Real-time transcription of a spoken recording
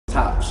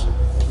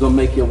gonna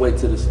make your way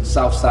to the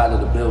south side of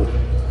the building.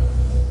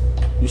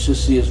 You should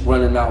see us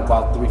running out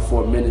about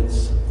 3-4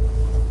 minutes.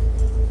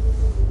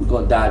 We're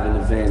gonna dive in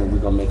the van and we're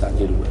gonna make our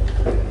getaway.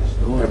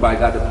 Everybody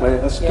got the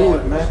plan? Let's do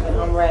it, man.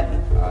 I'm ready.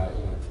 All right.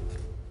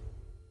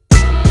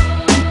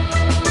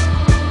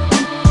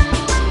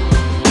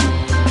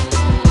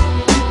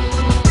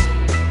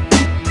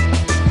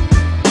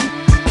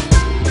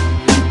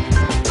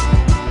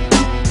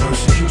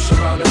 Persecution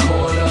around the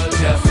corner,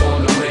 death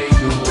on the way,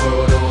 new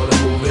world order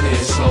moving in,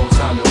 slow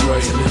time to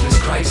pray. To live as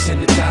Christ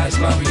and to die is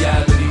my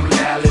reality.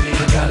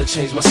 I gotta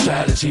change my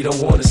strategy,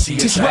 don't wanna see a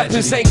These tragedy.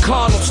 weapons ain't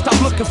carnal, stop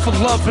looking for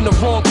love in the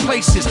wrong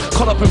places.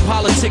 Caught up in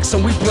politics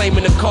and we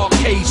blaming the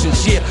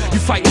Caucasians. Yeah, you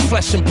fighting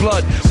flesh and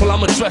blood, well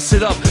I'ma dress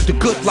it up. The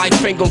good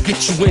life ain't gonna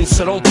get you in,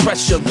 so don't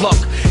press your luck.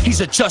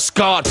 He's a just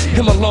God,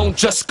 him alone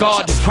just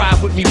God. You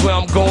ride with me where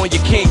I'm going, you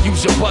can't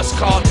use your bus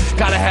card.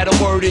 Gotta have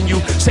a word in you,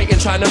 Satan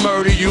trying to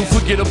murder you.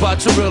 Forget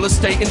about your real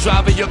estate and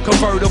driving your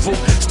convertible.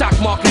 Stock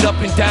market up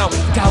and down,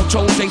 Dow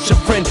Jones ain't your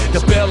friend. The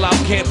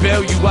bailout can't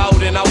bail you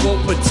out and I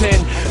won't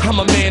pretend I'm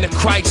a man of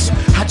Christ.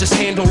 I just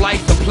handle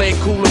life and play it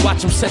cool and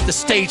watch him set the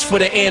stage for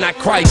the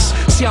Antichrist.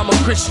 See, I'm a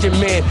Christian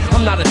man,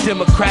 I'm not a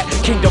Democrat.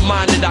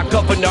 Kingdom-minded, I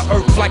govern the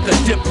earth like a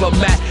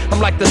diplomat. I'm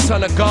like the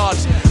son of God,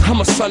 I'm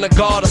a son of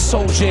God, a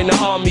soldier in the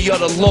army of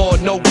the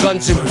Lord, no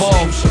guns involved.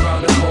 Persecution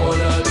around the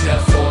corner,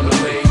 death on the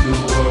way,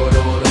 new world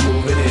order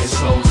moving in,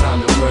 slow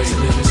time to pray. To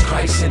live as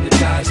Christ and to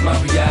die is my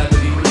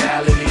reality.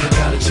 I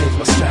gotta change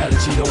my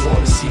strategy, don't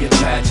wanna see a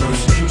tragedy.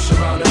 Persecution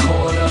around the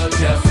corner,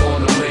 death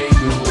on the way,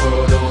 new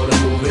world order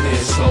moving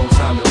in, slow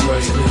time to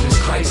pray. To live as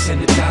Christ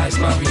and to die is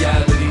my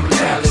reality.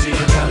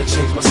 I gotta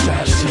change my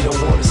strategy,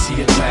 don't wanna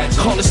see a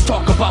tragedy. All this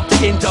talk about the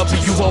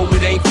NWO,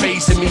 it ain't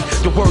phasing me.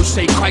 The words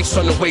say Christ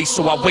on the way,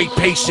 so I wait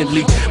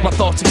patiently. My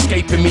thoughts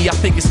escaping me, I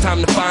think it's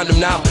time to find them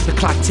now. The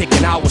clock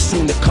ticking, hours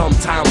soon to come,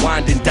 time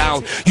winding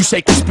down. You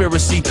say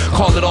conspiracy,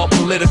 call it all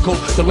political.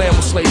 The lamb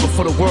was slain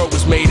before the world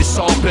was made, it's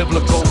all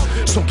biblical.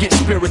 So get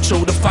spiritual,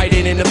 the fight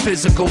ain't in the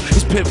physical.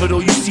 It's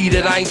pivotal, you see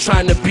that I ain't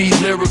trying to be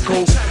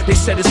lyrical. They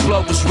said his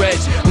blood was red,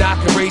 now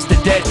I can raise the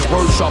dead. The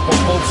word sharp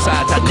on both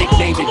sides, I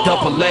nicknamed it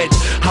double edge.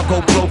 I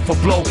go blow for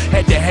blow,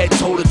 head to head,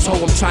 toe to toe.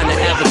 I'm trying to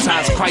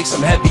advertise Christ,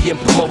 I'm heavy and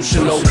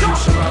promotional.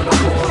 Persecution around the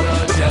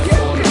corner, death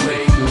on the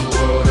way, new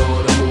world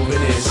order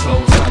moving in, slow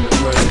time to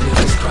pray. To live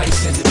as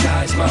Christ and to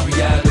die is my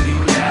reality.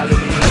 I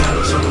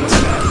gotta change my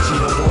strategy,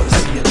 don't wanna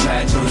see a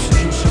tragedy.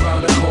 Persecution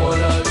around the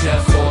corner,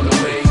 death on the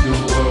way, new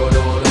world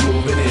order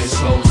moving in,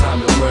 slow time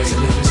to pray. To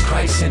live as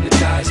Christ and to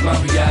die is my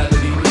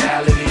reality.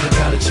 I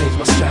gotta change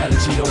my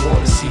strategy, don't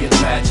wanna see a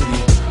tragedy.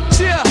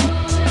 Yeah,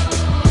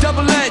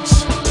 double edge,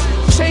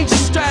 change your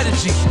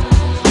strategy.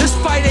 This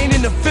fight ain't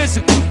in the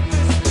physical,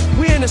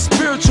 we in a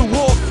spiritual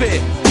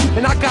warfare.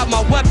 And I got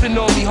my weapon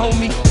on me,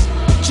 homie.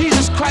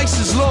 Jesus Christ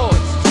is Lord.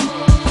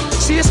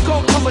 See, it's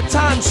gonna come a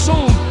time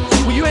soon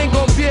where you ain't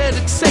gonna be able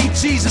to say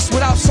Jesus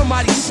without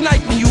somebody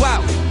sniping you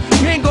out.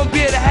 You ain't gonna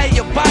be able to have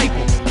your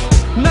Bible,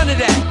 none of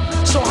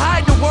that. So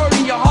hide the word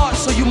in your heart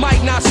so you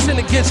might not sin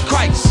against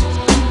Christ.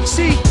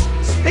 See,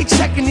 they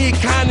checking the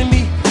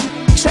economy,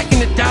 checking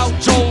the Dow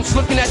Jones,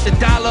 looking at the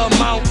dollar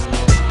amount.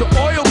 The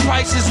oil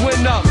prices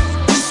went up.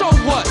 So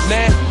what,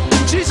 man?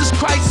 Jesus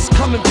Christ is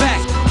coming back.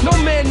 No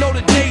man know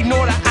the day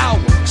nor the hour.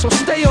 So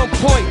stay on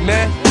point,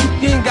 man.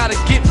 You ain't gotta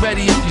get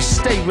ready if you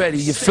stay ready.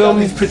 You feel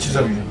me? These pictures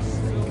of you.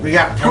 We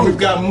got proof. We've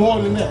got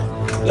more than that.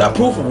 You got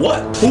proof of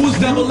what? Who's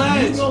Double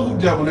Edge? You know who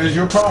Devil is.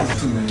 You're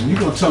property, man. You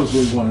gonna tell us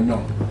what you want to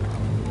know.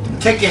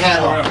 Take your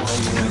hat off.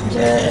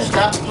 Yeah.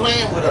 Stop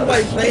playing with us.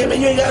 Nobody playing,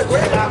 man. You ain't gotta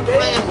grab me. Stop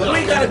playing with us. You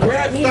ain't gotta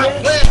grab me, Stop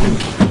man. playing.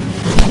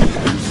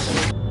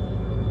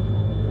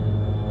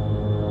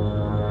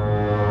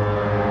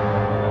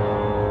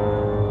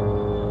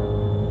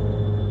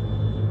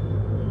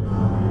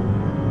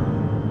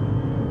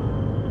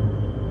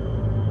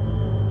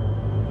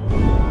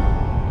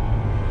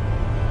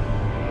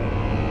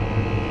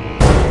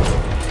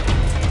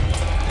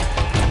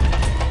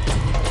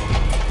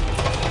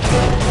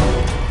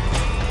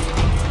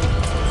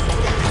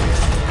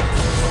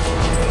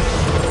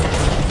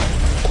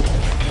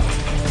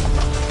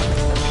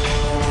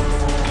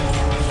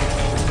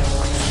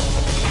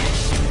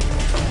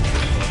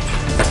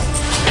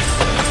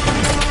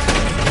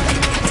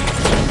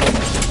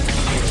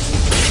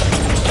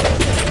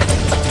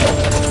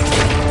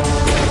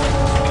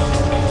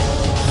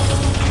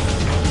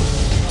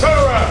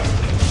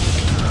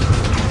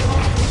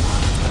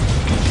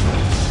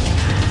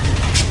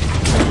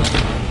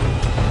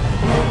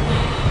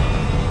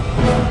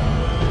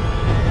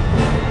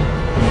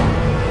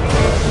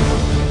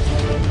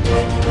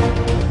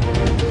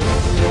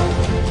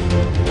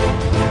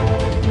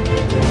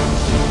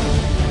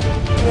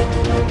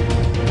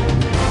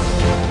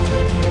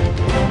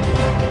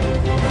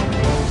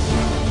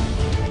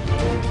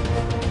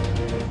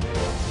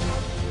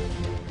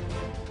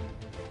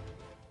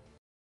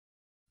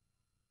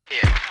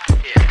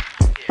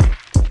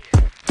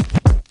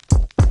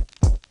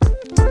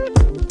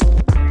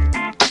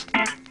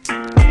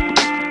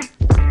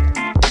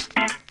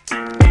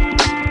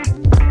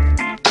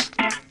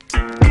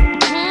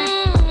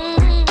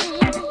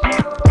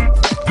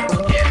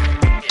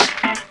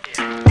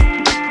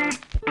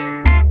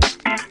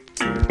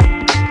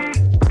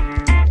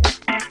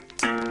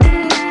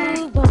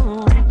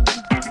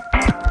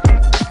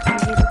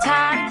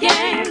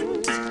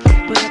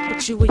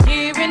 you a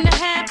year and a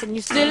half and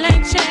you still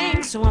ain't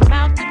changed, so I'm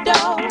out the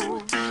door.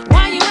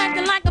 Why you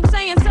acting like I'm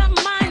saying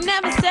something I ain't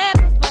never said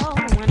before?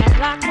 When I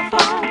block my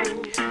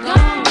phone,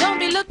 gone. Don't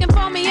be looking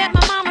for me at my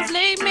mama's,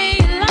 leave me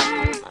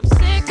alone. I'm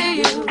sick of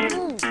you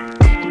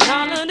and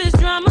all of this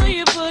drama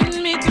you're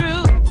putting me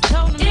through.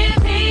 Told him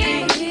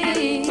if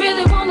he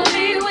really wanna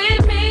be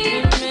with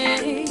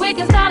me, we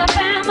can start a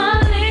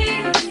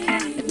family.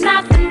 If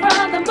not, then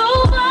brother,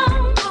 move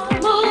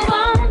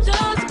on,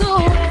 just go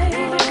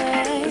away.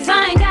 'Cause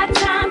I ain't got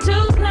time to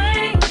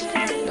play.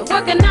 You're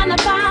working 9 to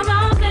 5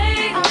 all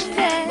day.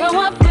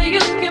 Grow up where you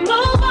can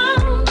move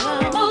on,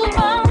 just move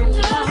on.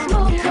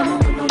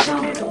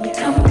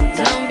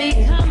 Don't be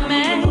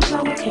coming,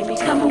 can't be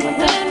coming with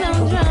that, no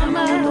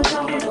drama.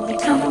 Don't be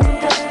coming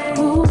with that,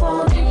 move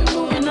on, keep it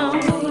moving on.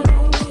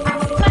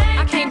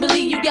 I can't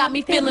believe you got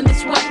me feeling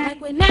this way.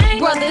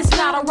 Brother, it's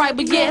not alright,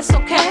 but yeah, it's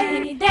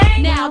okay.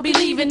 Now I'll be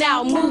leaving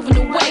out, moving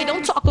away.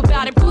 Don't talk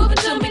about it, prove it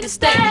to me to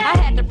stay. I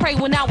had to pray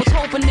when I was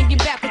hoping to get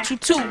back with you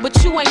too,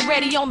 but you ain't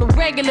ready on the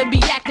regular,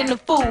 be acting a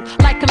fool.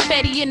 Like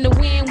confetti in the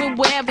wind when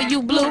wherever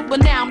you blew.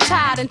 But now I'm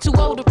tired and too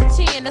old to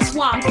pretend, that's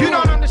why I'm through. You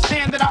don't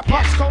understand that I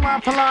bust so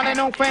line for line and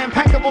no for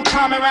impeccable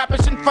timing.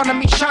 Rappers in front of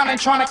me shining,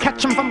 trying to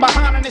catch them from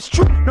behind. And it's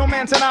true, no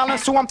man's an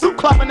island, so I'm through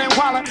clubbing and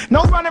wildin'.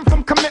 No running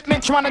from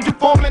commitment, trying to do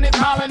 4-minute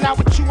miling. Now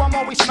with you, I'm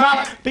always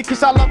smiling,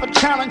 because I love a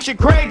challenge. You're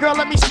gray, girl,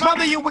 let me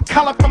smother you with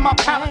color from my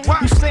palette.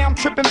 You say I'm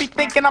tripping, be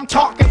thinking I'm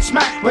talking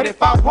smack, but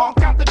if I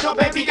walk out the door,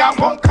 baby, I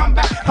won't come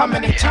back. How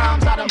many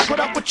times I done put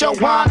up with your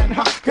whining,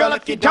 huh? Girl,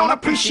 if you don't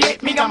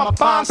appreciate me, I'ma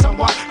find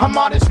someone. I'm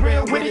all this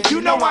real with it,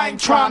 you know I ain't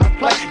trying to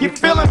play. You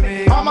feeling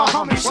me? All my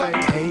homies say,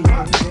 hey.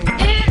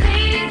 If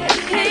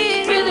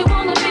he really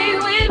wanna be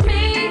with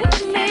me,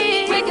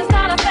 we can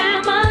start a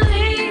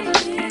family.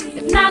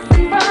 If not,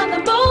 then brother,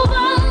 move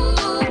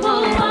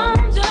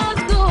on,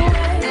 just go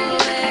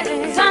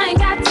away. 'Cause I ain't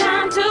got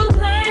time to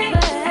play.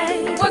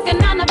 Working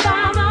 9 to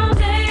 5 all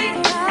day.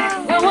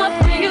 Grow up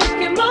where you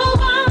can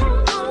move on,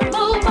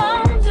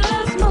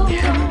 just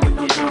move on.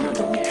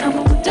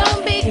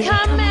 Don't be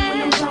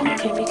coming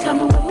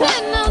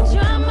with no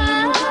drama.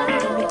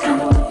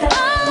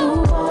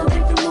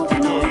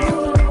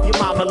 Your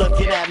mama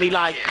looking at me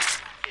like,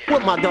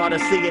 what my daughter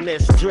seeing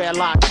this?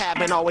 Dreadlock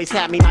cabin always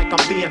had me like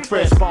I'm being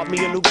frisked. Bought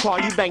me a new car,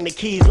 you bang the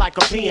keys like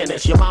a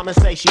pianist. Your mama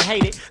say she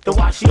hate it, then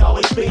why she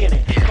always be in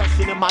it?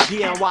 Questioning my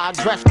gear and why I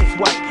dress this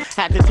way.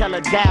 Had to tell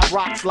her dad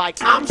rocks like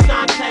I'm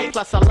Shantae.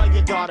 Plus I love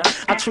your daughter,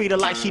 I treat her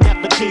like she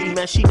Nefertiti.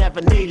 Man, she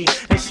never needy,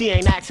 and she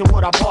ain't asking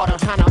what I bought her.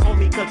 Kinda owe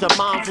me cause her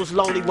mom was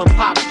lonely when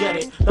Pops get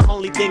it. The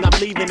only thing I'm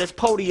leaving is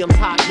podiums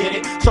hot, get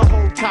it? So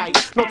hold tight,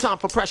 no time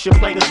for pressure,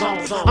 play the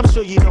zone. I'm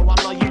sure you know I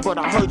love you, but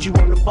I heard you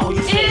on the phone.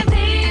 You said, If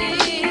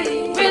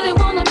he really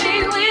wanna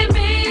be with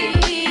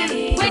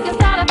me, we can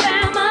start a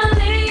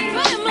family.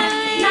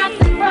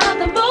 Nothing,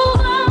 brother,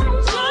 move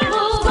on,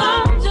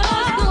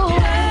 just go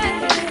away.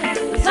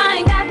 'Cause I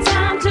ain't got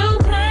time to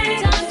play.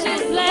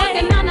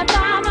 Working 9 to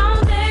 5 all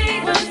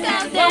day.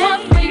 Grow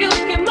up where you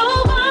can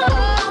move on,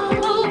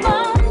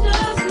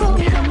 just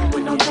move on.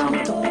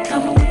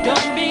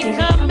 Don't be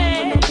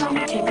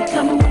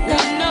coming with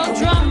no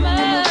drama.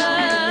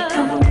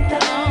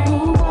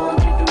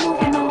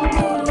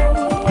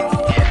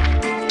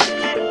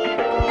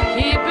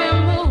 Keep it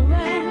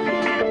moving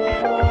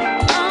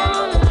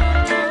on.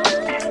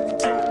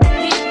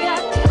 He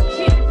got to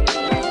keep it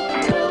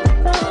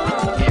moving.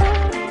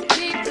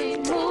 Keep it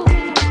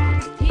moving.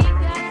 He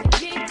got to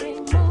keep it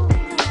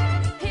moving.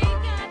 He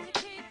got to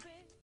keep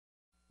it.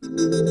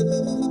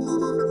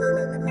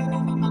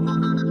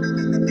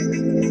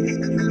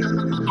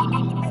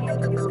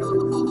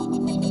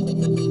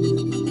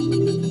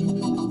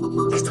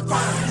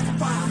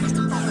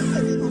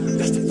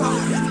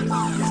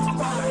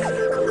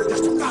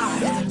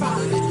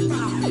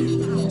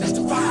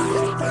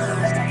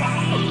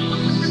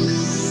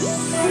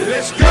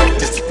 Let's go.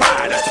 It's the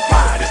fire, that's the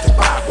fire, that's the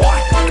fire, boy.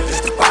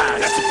 It's the fire,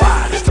 that's the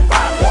fire, that's the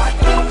fire, boy.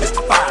 It's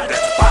the fire,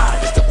 that's the fire,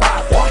 that's the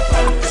fire, boy.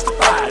 It's the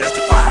fire, that's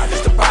the fire,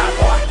 that's the fire,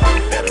 boy.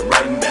 Better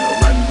run,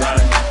 run.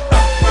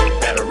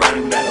 Better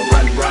run.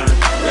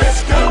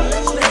 Let's go.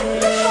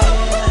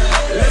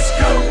 Let's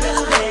go.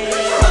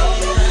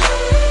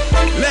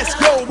 Let's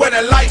go where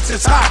the lights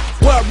is hot.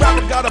 Where a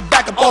rapper gotta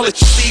back up all the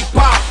shit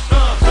pop.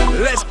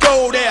 Let's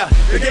go there,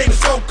 the game is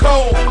so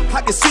cold.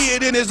 I can see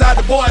it in his eye,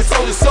 the boy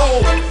sold his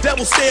soul.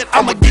 Devil said,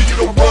 I'ma give you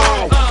the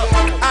world.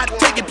 I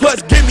take it,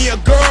 plus give me a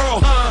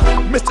girl.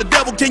 Mr.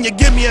 Devil, can you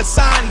give me a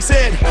sign? He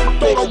said,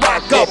 throw the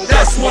rock up,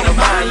 that's one of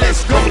mine.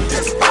 Let's go.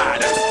 That's the fire,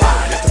 that's the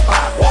fire, that's the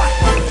fire, boy.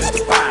 That's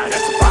the fire,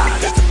 that's the fire,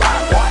 that's the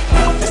fire, boy.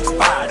 That's the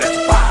fire, that's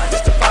the fire,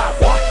 that's the fire,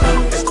 boy.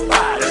 That's the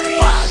fire, that's the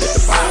fire, that's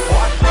the fire,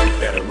 boy.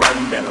 Better run.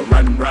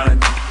 Better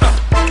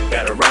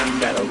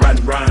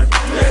run.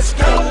 Let's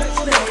go.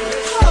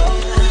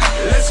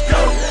 Let's go.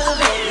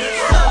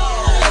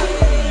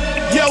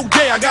 Yo,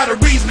 Jay, I got a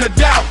reason reason to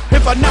doubt.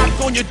 If I knock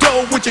on your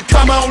door, would you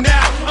come on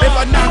out? If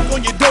I knock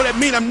on your door, that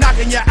mean I'm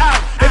knocking you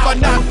out. If I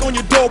knock on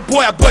your door, boy,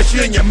 I bust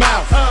you in your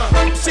mouth.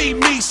 See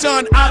me,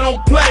 son, I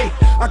don't play.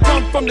 I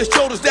come from the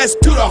shoulders, that's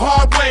to the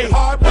hard way.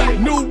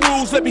 New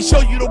rules, let me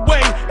show you the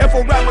way. If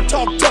a rapper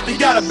talk tough, he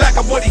gotta back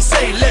up what he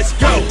say. Let's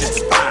go. That's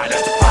the fire,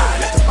 that's the fire,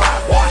 that's the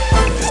fire, boy.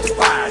 That's the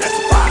fire, that's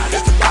the fire,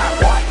 that's the fire,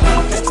 boy.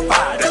 That's the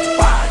fire, that's the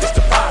fire, that's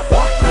the fire,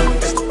 boy.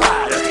 That's the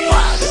fire, that's the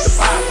fire, that's the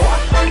fire, boy.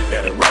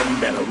 Better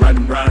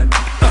run, run.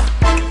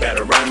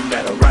 Better run,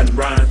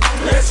 run.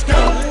 Let's go.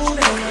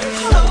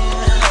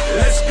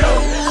 Let's go.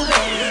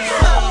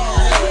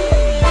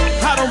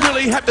 I don't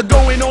really have to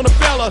go in on a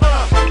fella,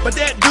 but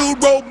that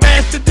dude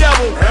romance the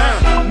devil.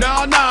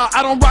 Nah,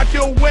 I don't rock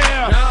your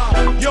wear.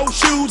 Your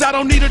shoes, I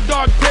don't need a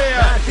dark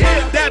pair.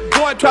 That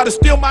boy try to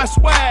steal my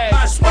swag.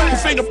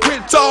 His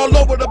fingerprints all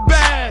over the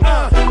bag.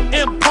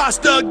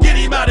 Imposter, get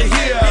him out of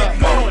here.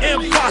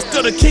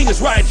 Imposter, the king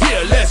is right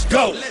here. Let's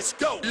go. Let's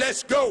go.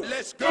 Let's go.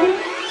 Let's go.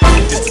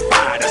 That's the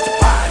fire, that's the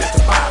fire, that's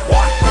the fire,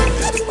 boy.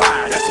 That's the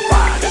fire, that's the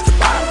fire, that's the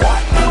fire, boy.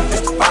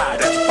 That's the fire,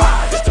 that's the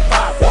fire, that's the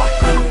fire, boy.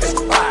 That's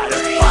the fire,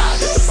 that's the fire,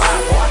 that's the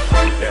fire, boy.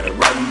 Better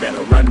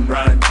run,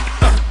 run.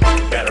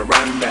 Better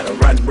run.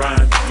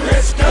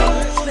 Let's go.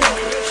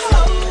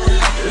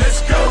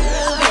 Let's go.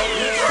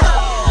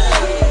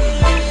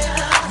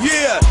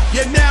 Yeah,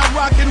 you're now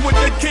rocking with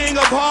the king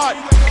of heart.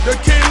 The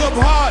king of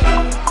heart.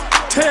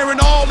 Tearing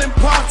all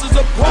imposters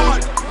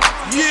apart.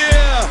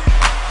 Yeah.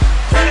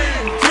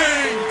 King.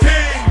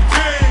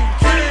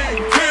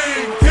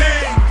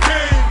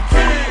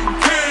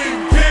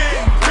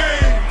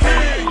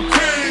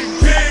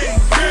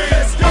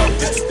 Let's go.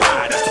 That's the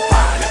fire, that's the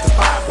fire, that's the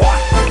fire, boy.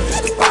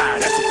 That's the fire,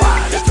 that's the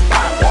fire, that's the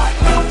fire, boy.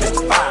 That's the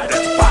fire,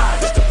 that's the fire,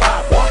 that's the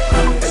fire, boy.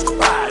 That's the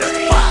fire, that's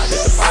the fire,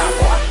 that's the fire,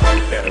 boy.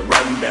 Better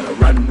run.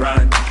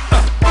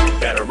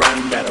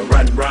 Better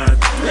run.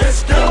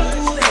 Let's go.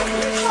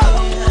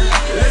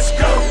 Let's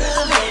go.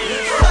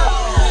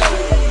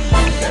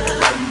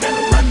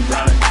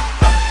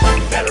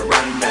 Better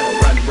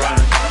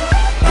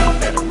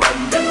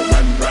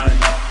run.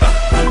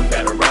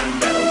 Better run.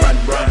 Better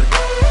run.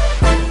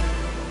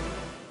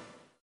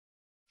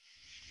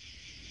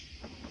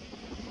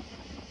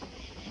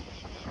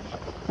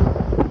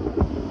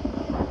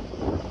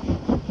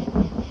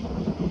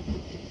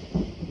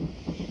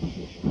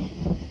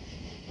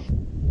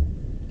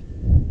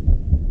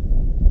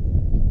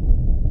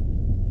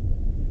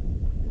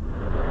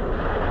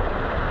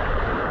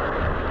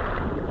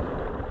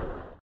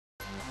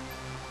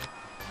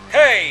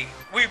 Hey,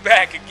 we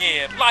back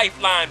again.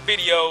 Lifeline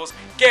Videos,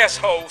 guest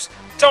host,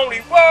 Tony.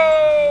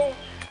 Whoa!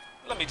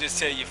 Let me just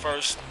tell you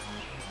first,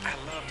 I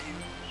love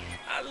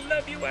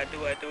you. I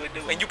do.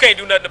 And you can't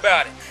do nothing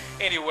about it.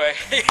 Anyway,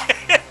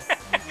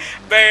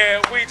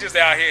 man, we just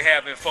out here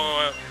having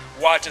fun,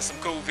 watching some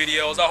cool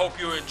videos. I hope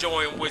you're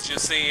enjoying what you're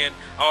seeing.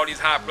 All these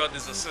hot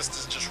brothers and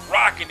sisters just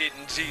rocking it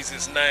in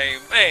Jesus'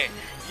 name. Man,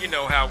 you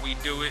know how we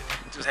do it.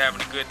 Just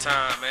having a good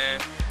time, man.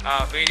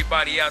 For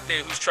anybody out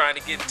there who's trying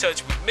to get in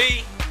touch with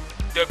me,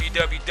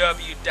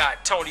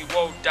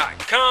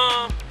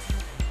 www.tonywoe.com.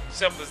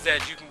 Simple as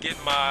that. You can get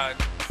my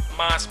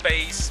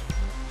MySpace,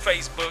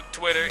 Facebook,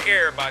 Twitter.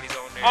 Everybody's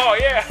on there. Oh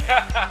yeah.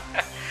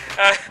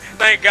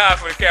 Thank God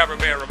for the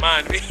cameraman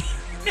reminding me.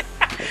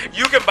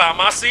 You can buy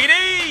my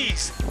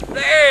CDs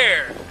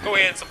there. Go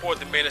ahead and support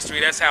the ministry.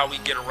 That's how we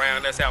get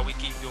around. That's how we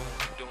keep doing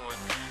what we're doing,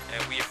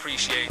 and we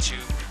appreciate you.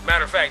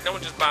 Matter of fact,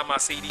 don't just buy my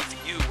CD for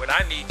you. What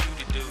I need you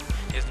to do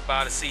is to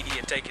buy the CD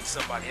and take it to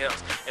somebody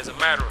else. As a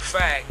matter of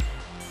fact,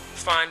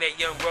 find that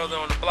young brother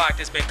on the block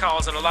that's been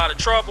causing a lot of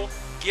trouble,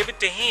 give it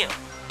to him.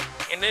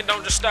 And then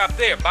don't just stop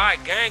there. Buy a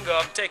gang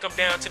up, take them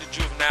down to the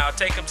juvenile,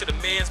 take them to the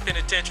men's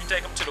penitentiary,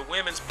 take them to the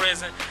women's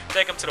prison,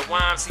 take them to the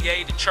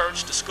YMCA, the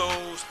church, the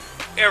schools,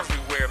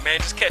 everywhere, man.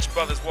 Just catch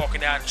brothers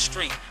walking out in the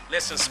street.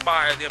 Let's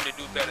inspire them to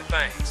do better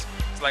things.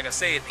 It's like I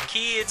said, the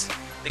kids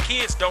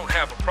don't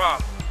have a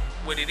problem.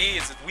 What it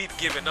is we've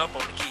given up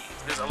on the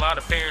kids. There's a lot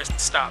of parents that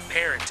stop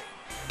parenting.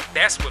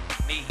 That's what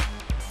we need.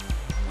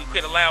 We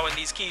quit allowing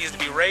these kids to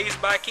be raised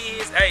by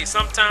kids. Hey,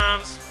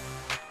 sometimes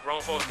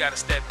grown folks got to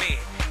step in.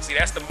 See,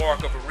 that's the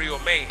mark of a real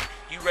man.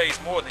 You raise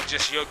more than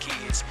just your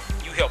kids.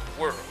 You help the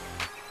world.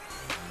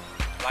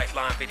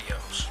 Lifeline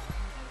Videos.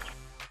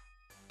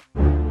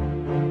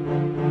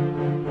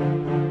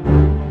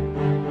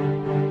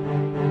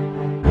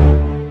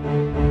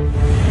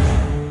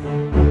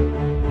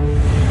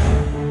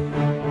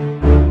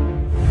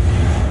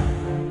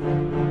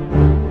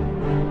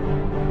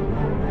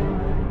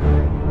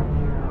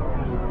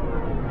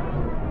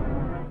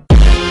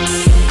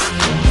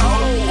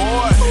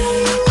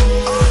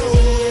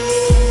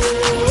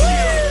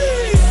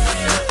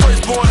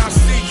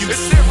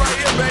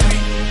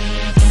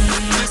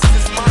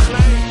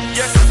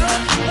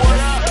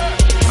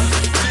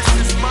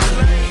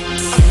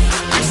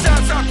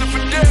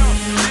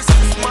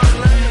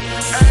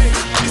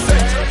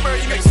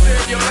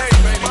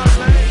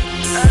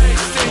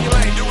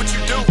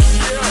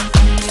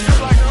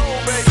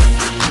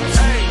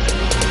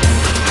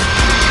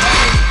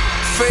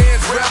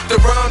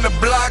 Around the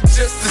block